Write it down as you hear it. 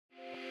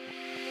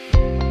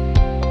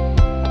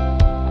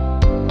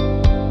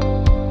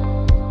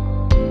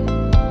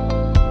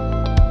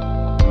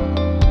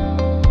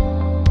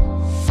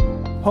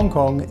Hong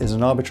Kong is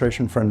an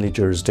arbitration-friendly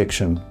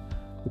jurisdiction.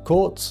 The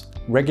courts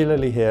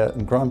regularly hear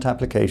and grant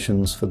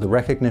applications for the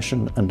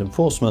recognition and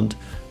enforcement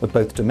of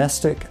both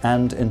domestic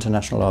and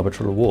international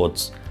arbitral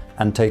awards,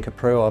 and take a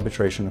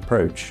pro-arbitration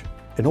approach.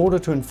 In order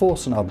to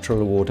enforce an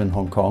arbitral award in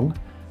Hong Kong,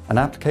 an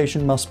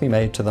application must be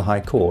made to the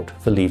High Court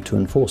for leave to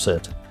enforce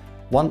it.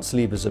 Once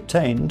leave is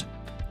obtained,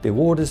 the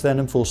award is then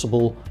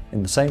enforceable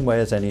in the same way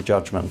as any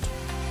judgment.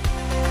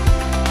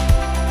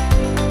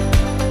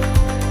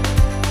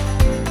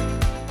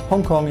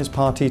 Hong Kong is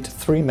party to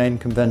 3 main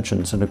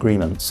conventions and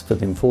agreements for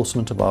the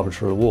enforcement of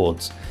arbitral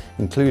awards,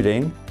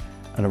 including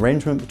an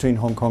arrangement between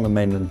Hong Kong and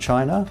mainland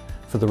China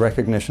for the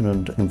recognition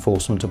and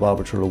enforcement of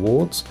arbitral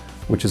awards,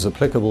 which is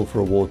applicable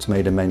for awards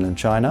made in mainland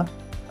China,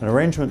 an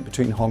arrangement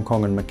between Hong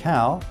Kong and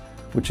Macau,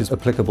 which is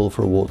applicable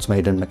for awards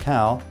made in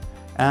Macau,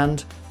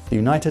 and the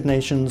United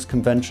Nations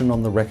Convention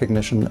on the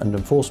Recognition and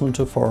Enforcement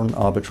of Foreign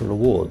Arbitral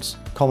Awards,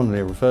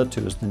 commonly referred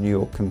to as the New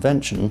York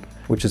Convention,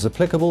 which is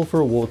applicable for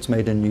awards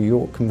made in New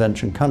York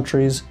Convention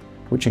countries,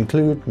 which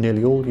include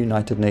nearly all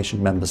United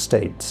Nations member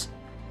states.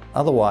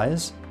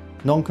 Otherwise,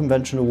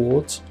 non-convention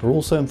awards are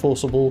also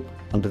enforceable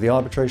under the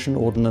Arbitration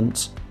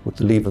Ordinance with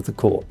the leave of the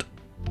court.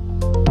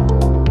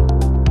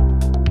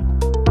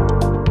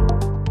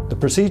 The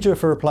procedure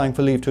for applying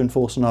for leave to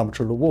enforce an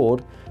arbitral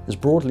award is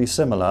broadly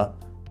similar,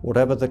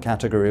 whatever the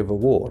category of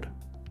award.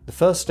 The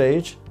first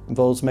stage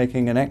involves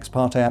making an ex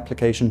parte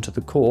application to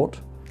the court,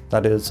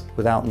 that is,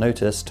 without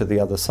notice to the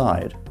other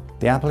side.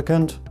 The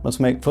applicant must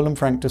make full and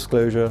frank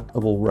disclosure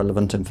of all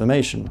relevant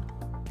information.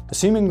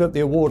 Assuming that the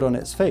award on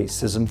its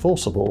face is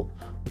enforceable,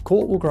 the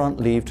court will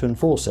grant leave to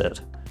enforce it,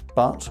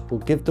 but will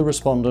give the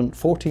respondent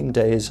 14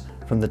 days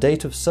from the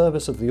date of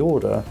service of the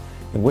order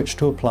in which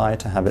to apply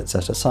to have it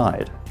set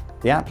aside.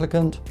 The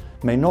applicant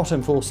may not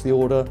enforce the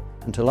order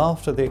until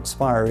after the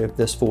expiry of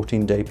this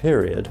 14-day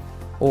period,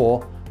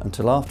 or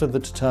until after the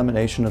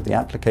determination of the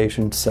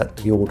application to set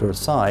the order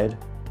aside,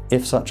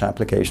 if such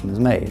application is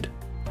made.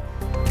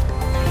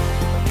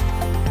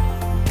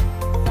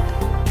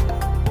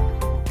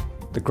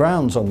 The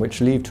grounds on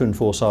which leave to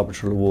enforce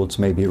arbitral awards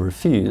may be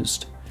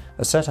refused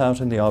are set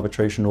out in the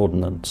Arbitration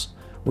Ordinance,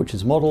 which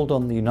is modelled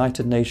on the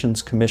United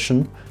Nations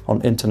Commission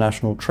on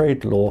International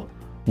Trade Law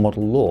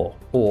Model Law,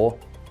 or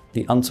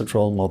the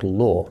UNCITRAL Model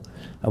Law,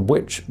 and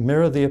which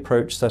mirror the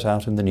approach set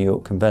out in the New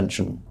York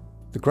Convention.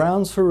 The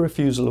grounds for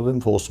refusal of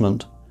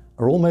enforcement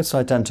are almost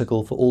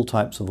identical for all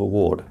types of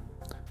award.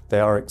 They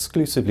are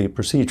exclusively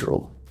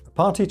procedural. A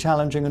party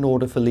challenging an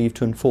order for leave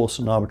to enforce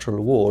an arbitral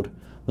award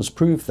must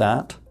prove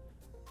that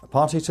a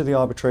party to the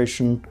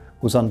arbitration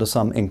was under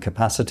some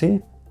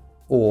incapacity,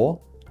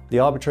 or the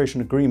arbitration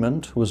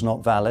agreement was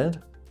not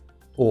valid,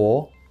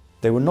 or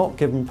they were not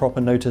given proper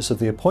notice of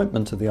the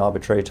appointment of the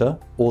arbitrator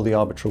or the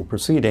arbitral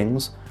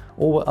proceedings,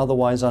 or were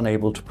otherwise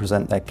unable to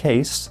present their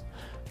case,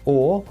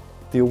 or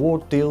the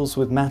award deals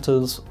with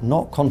matters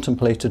not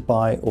contemplated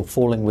by or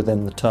falling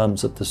within the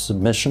terms of the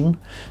submission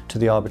to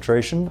the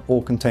arbitration,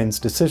 or contains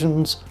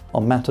decisions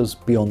on matters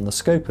beyond the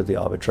scope of the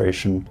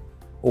arbitration,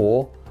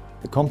 or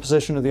the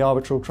composition of the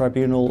arbitral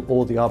tribunal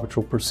or the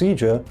arbitral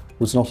procedure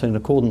was not in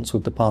accordance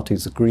with the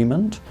parties'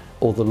 agreement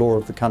or the law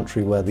of the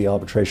country where the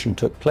arbitration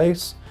took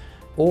place,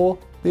 or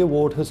the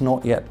award has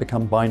not yet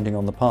become binding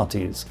on the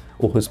parties,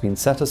 or has been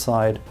set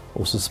aside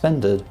or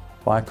suspended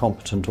by a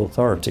competent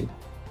authority.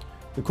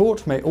 The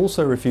court may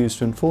also refuse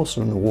to enforce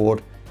an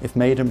award if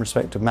made in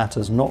respect of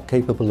matters not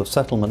capable of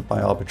settlement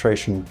by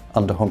arbitration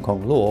under Hong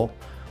Kong law,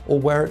 or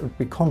where it would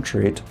be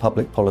contrary to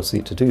public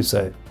policy to do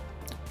so.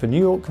 For New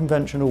York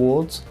Convention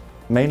awards,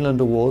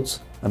 mainland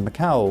awards, and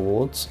Macau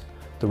awards,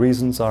 the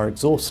reasons are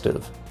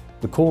exhaustive.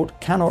 The court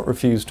cannot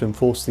refuse to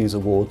enforce these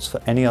awards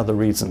for any other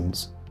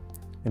reasons.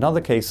 In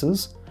other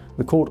cases,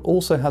 the court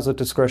also has a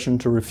discretion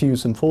to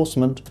refuse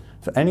enforcement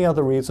for any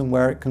other reason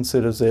where it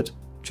considers it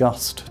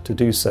just to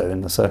do so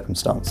in the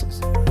circumstances.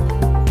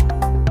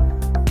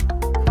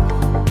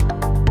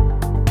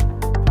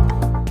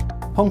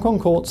 Hong Kong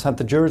courts have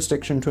the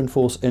jurisdiction to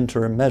enforce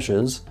interim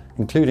measures,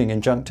 including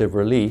injunctive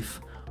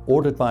relief,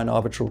 ordered by an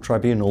arbitral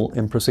tribunal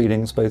in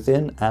proceedings both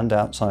in and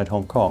outside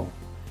Hong Kong.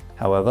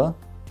 However,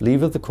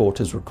 leave of the court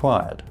is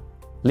required.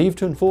 Leave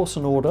to enforce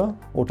an order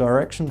or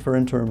direction for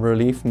interim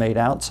relief made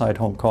outside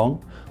Hong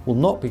Kong will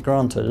not be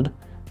granted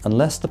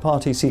unless the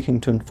party seeking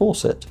to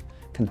enforce it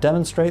can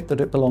demonstrate that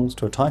it belongs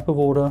to a type of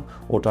order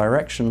or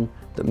direction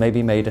that may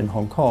be made in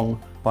Hong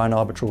Kong by an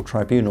arbitral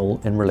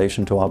tribunal in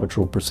relation to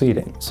arbitral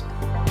proceedings.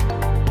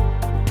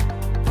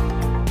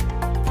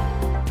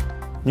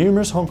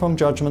 Numerous Hong Kong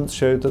judgments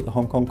showed that the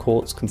Hong Kong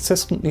courts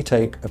consistently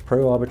take a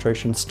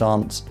pro-arbitration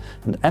stance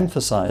and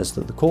emphasise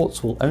that the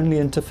courts will only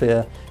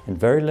interfere in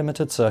very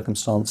limited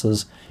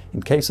circumstances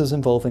in cases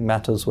involving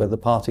matters where the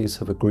parties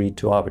have agreed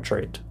to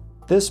arbitrate.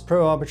 This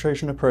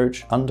pro-arbitration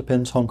approach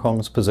underpins Hong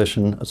Kong's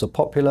position as a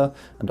popular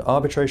and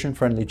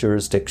arbitration-friendly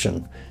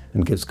jurisdiction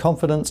and gives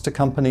confidence to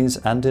companies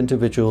and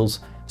individuals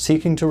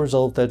seeking to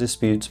resolve their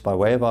disputes by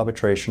way of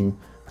arbitration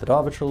that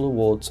arbitral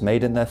awards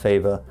made in their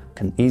favour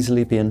can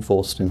easily be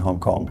enforced in Hong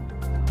Kong.